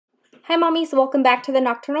Hi mommies, welcome back to the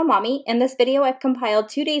Nocturnal Mommy. In this video, I've compiled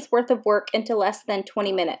 2 days worth of work into less than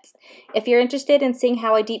 20 minutes. If you're interested in seeing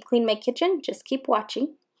how I deep clean my kitchen, just keep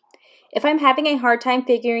watching. If I'm having a hard time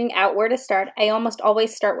figuring out where to start, I almost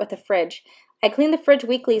always start with the fridge. I clean the fridge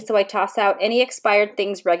weekly, so I toss out any expired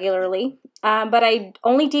things regularly, but I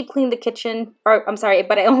only deep clean the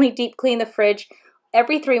fridge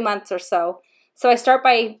every 3 months or so. So I start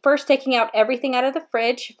by first taking out everything out of the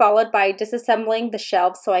fridge, followed by disassembling the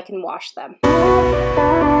shelves so I can wash them.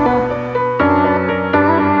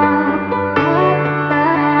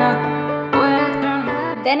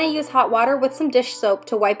 Then I use hot water with some dish soap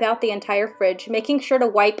to wipe out the entire fridge, making sure to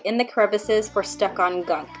wipe in the crevices for stuck-on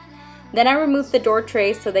gunk. Then I remove the door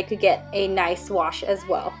trays so they could get a nice wash as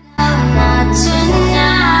well.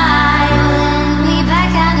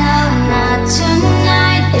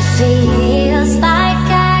 It feels like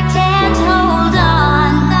I can't hold on.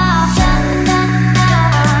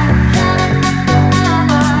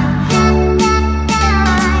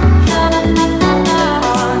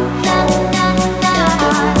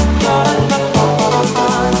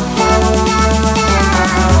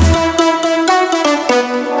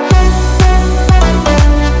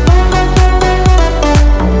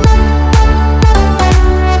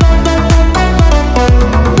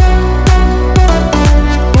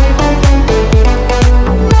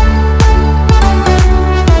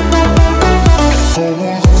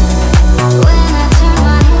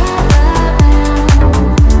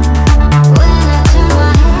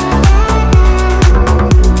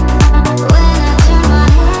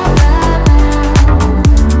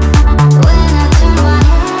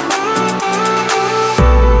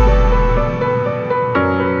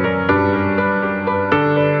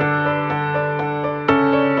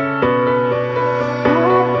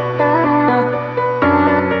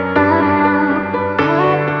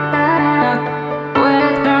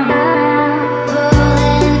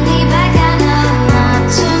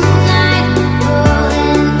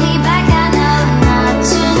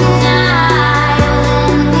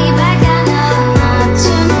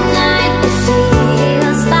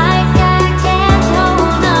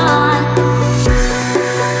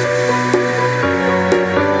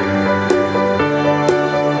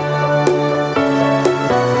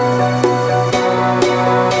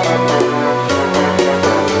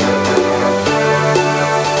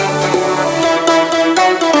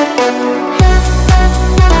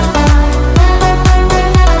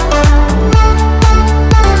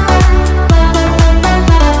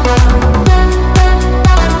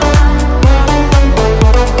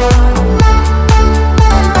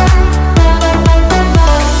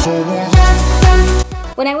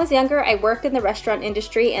 When I was younger, I worked in the restaurant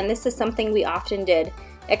industry, and this is something we often did,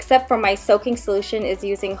 except for my soaking solution is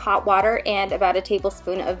using hot water and about a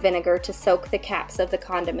tablespoon of vinegar to soak the caps of the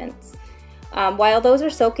condiments. While those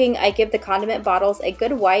are soaking, I give the condiment bottles a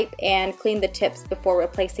good wipe and clean the tips before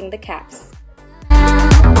replacing the caps.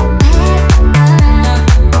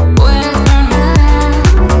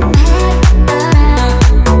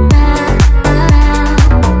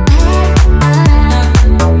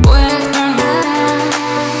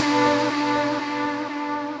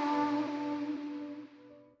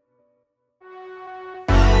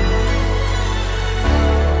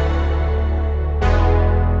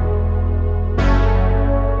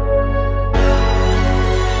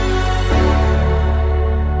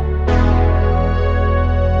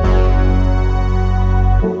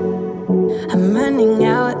 I'm running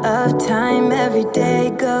out of time, every day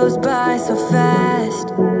goes by so fast,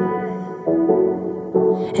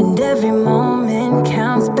 and every moment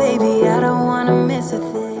counts, baby, I don't want to miss a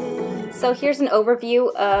thing. So here's an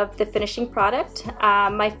overview of the finishing product.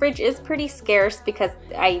 My fridge is pretty scarce because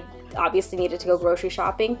I obviously needed to go grocery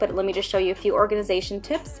shopping, but let me just show you a few organization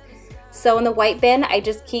tips. So in the white bin, I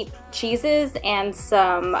just keep cheeses and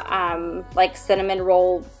some like cinnamon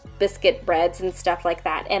roll biscuit breads and stuff like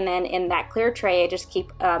that. And then in that clear tray, I just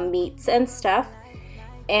keep meats and stuff.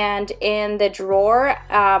 And in the drawer,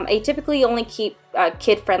 I typically only keep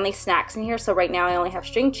kid-friendly snacks in here. So right now I only have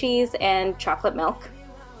string cheese and chocolate milk.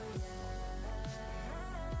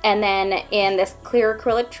 And then in this clear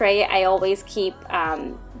acrylic tray, I always keep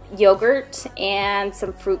yogurt and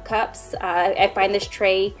some fruit cups. I find this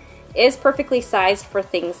tray is perfectly sized for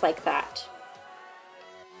things like that.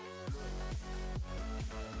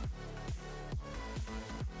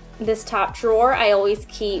 This top drawer, I always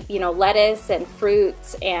keep, lettuce and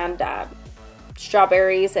fruits and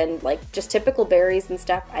strawberries and like just typical berries and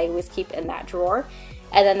stuff. I always keep in that drawer.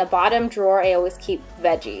 And then the bottom drawer, I always keep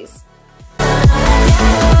veggies.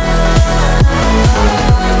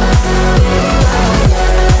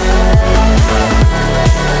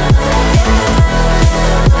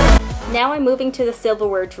 moving to the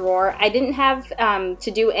silverware drawer. I didn't have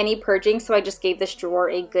to do any purging, so I just gave this drawer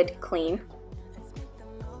a good clean.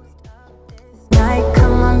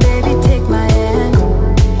 Come on, baby, take my hand.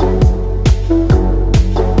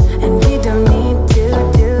 And we don't need to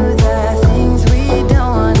do the things we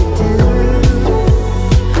don't want to do.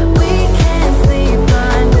 We can sleep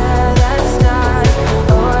under the stars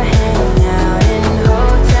or hang out in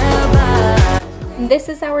hotel bars. This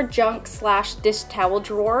is our junk slash dish towel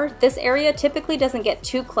drawer. This area typically doesn't get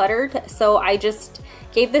too cluttered, so I just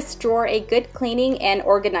gave this drawer a good cleaning and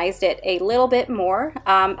organized it a little bit more.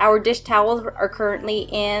 Our dish towels are currently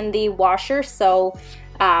in the washer, so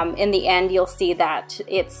in the end you'll see that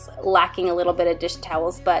it's lacking a little bit of dish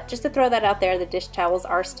towels, but just to throw that out there, the dish towels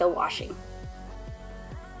are still washing.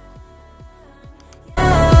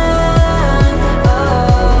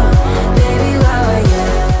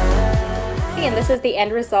 And this is the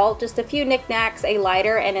end result, just a few knickknacks, a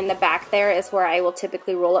lighter, and in the back there is where I will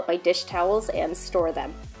typically roll up my dish towels and store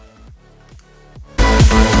them.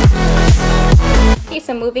 Okay,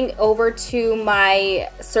 so moving over to my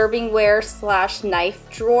servingware slash knife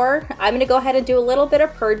drawer, I'm going to go ahead and do a little bit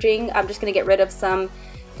of purging. I'm just going to get rid of some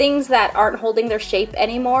things that aren't holding their shape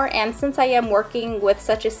anymore, and since I am working with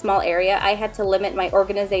such a small area, I had to limit my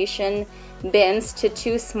organization bins to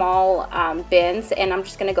 2 small bins, and I'm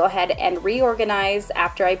just going to go ahead and reorganize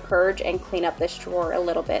after I purge and clean up this drawer a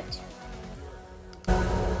little bit.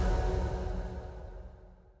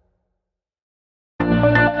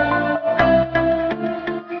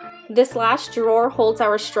 This last drawer holds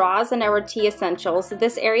our straws and our tea essentials.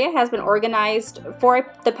 This area has been organized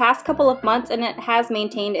for the past couple of months, and it has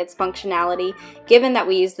maintained its functionality given that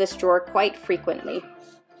we use this drawer quite frequently.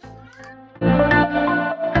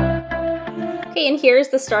 Okay, and here's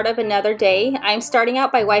the start of another day. I'm starting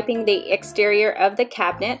out by wiping the exterior of the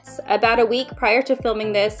cabinets. About a week prior to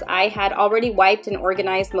filming this, I had already wiped and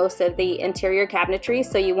organized most of the interior cabinetry,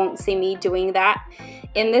 so you won't see me doing that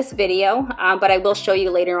in this video, but I will show you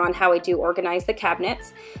later on how I do organize the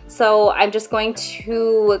cabinets. So I'm just going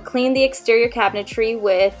to clean the exterior cabinetry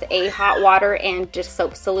with a hot water and dish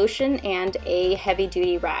soap solution and a heavy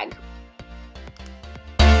duty rag.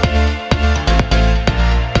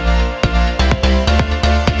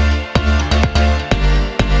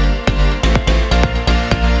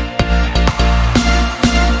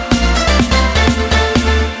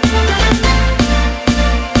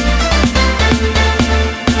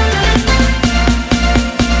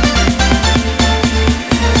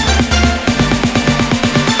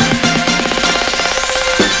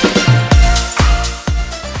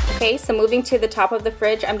 Okay, so moving to the top of the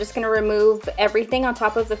fridge, I'm just going to remove everything on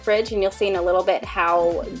top of the fridge, and you'll see in a little bit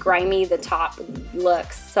how grimy the top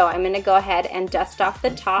looks. So I'm going to go ahead and dust off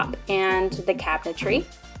the top and the cabinetry.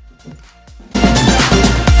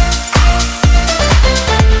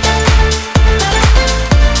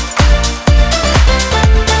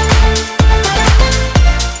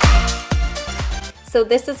 So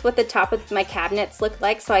this is what the top of my cabinets look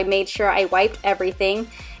like. So I made sure I wiped everything,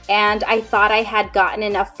 and I thought I had gotten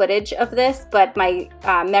enough footage of this, but my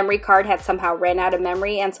memory card had somehow ran out of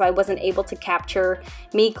memory, and so I wasn't able to capture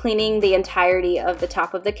me cleaning the entirety of the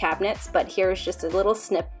top of the cabinets, but here's just a little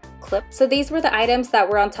clip. So these were the items that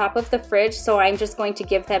were on top of the fridge, so I'm just going to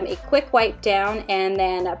give them a quick wipe down and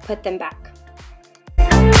then put them back.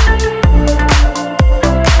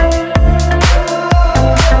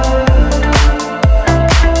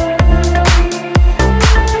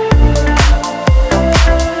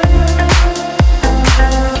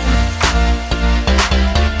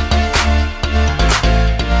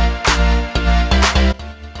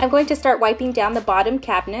 I'm going to start wiping down the bottom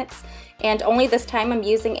cabinets, and only this time I'm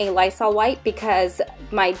using a Lysol wipe because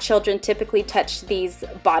my children typically touch these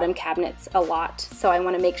bottom cabinets a lot, so I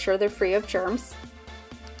want to make sure they're free of germs.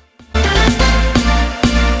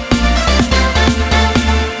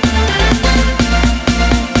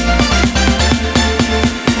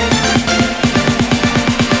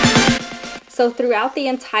 So throughout the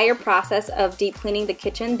entire process of deep cleaning the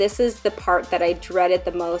kitchen, this is the part that I dreaded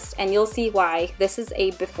the most, and you'll see why. This is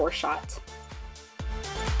a before shot.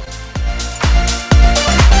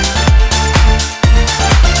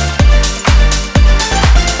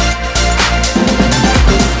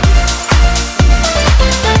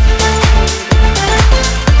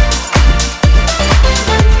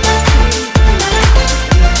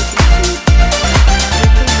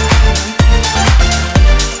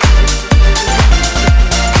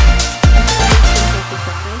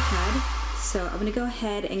 So I'm going to go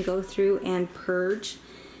ahead and go through and purge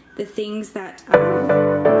the things that I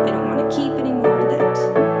don't want to keep anymore,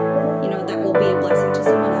 that, you know, that will be a blessing to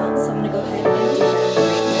someone else. So I'm going to go ahead and do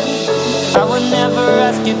that right now.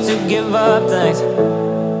 you to give up things.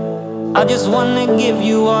 I just wanna give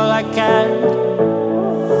you all I can.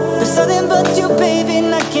 There's something about you, baby,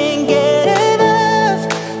 and I can't get enough.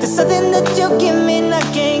 There's something that you give me and I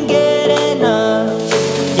can't get enough.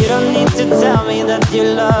 You don't need to tell me that you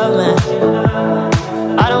love me.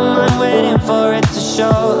 I don't mind waiting for it to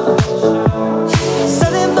show.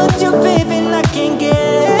 Something about you, baby, and I can't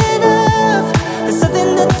get enough. There's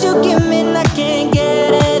something that you give me and I can't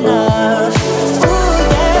get enough. Ooh,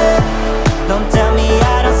 yeah. Don't tell me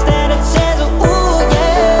I don't stand a chance. Ooh,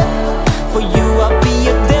 yeah. For you I'll be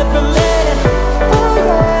a different man. Ooh,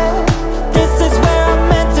 yeah. This is where I'm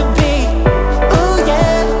meant to be. Ooh,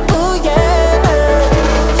 yeah. Ooh, yeah.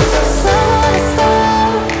 So I wanna stop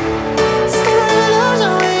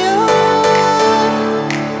losing with you.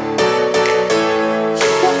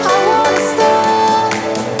 Yeah, I wanna stop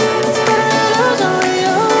losing with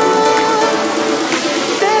you.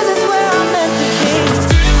 This is where I'm meant to be.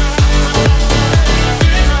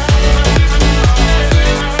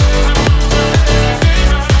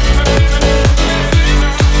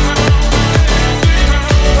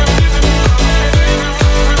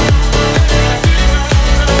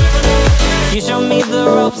 You show me the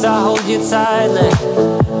ropes, I hold you tightly.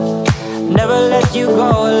 Never let you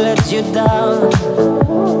go or let you down.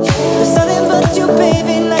 There's something about you,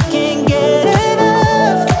 baby, and I can't get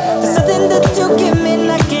enough. There's something that you give me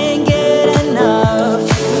and I can't get enough.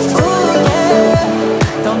 Ooh,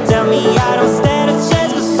 yeah. Don't tell me I don't stand a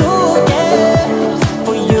chance, 'cause ooh, yeah.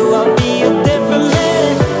 For you I'll be a different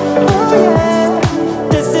man. Ooh, yeah.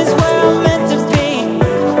 This is where I'm meant to be.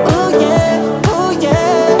 Ooh, yeah. Ooh,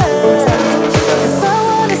 yeah. 'Cause I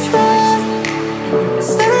wanna stop losing with you.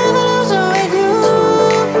 Yeah,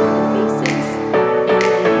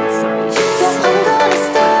 I'm gonna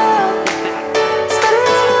stop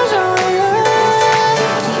losing with you.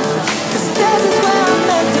 'Cause this is where I'm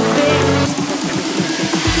meant to be.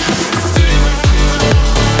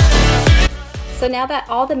 So now that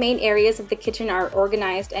all the main areas of the kitchen are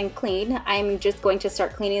organized and clean, I'm just going to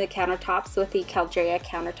start cleaning the countertops with the Caldrea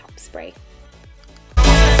countertop spray.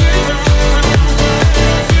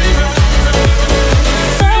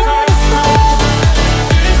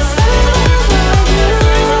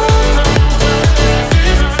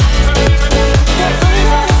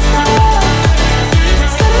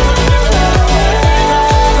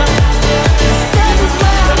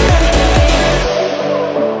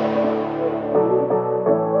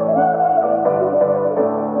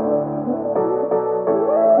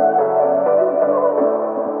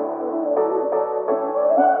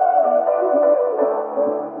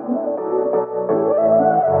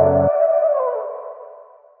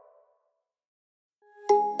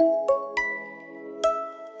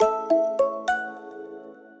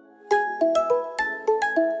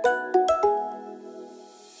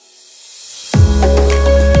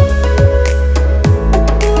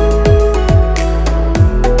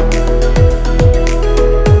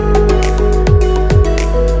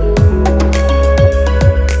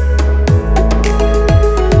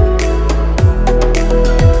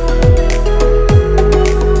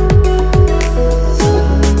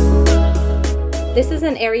 This is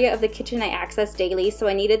an area of the kitchen I access daily, so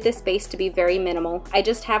I needed this space to be very minimal. I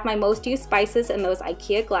just have my most used spices in those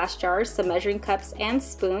IKEA glass jars, some measuring cups and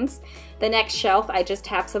spoons. The next shelf, I just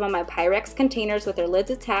have some of my Pyrex containers with their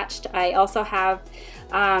lids attached. I also have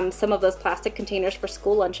some of those plastic containers for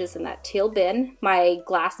school lunches in that teal bin, my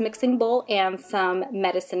glass mixing bowl, and some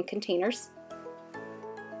medicine containers.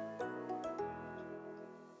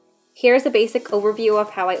 Here's a basic overview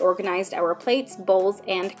of how I organized our plates, bowls,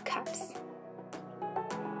 and cups.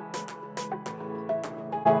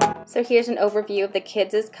 So here's an overview of the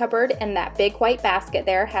kids' cupboard, and that big white basket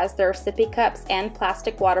there has their sippy cups and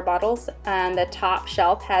plastic water bottles, and the top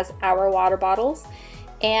shelf has our water bottles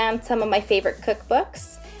and some of my favorite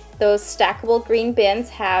cookbooks. Those stackable green bins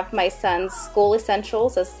have my son's school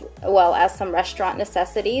essentials as well as some restaurant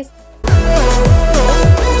necessities.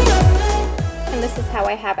 And this is how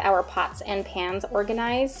I have our pots and pans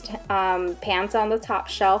organized. Pans on the top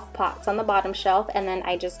shelf, pots on the bottom shelf, and then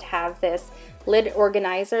I just have this lid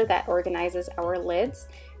organizer that organizes our lids.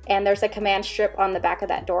 And there's a command strip on the back of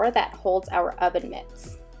that door that holds our oven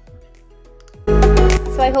mitts.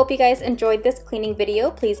 So I hope you guys enjoyed this cleaning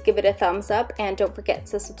video. Please give it a thumbs up and don't forget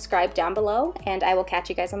to subscribe down below, and I will catch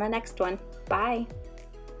you guys on the next one. Bye!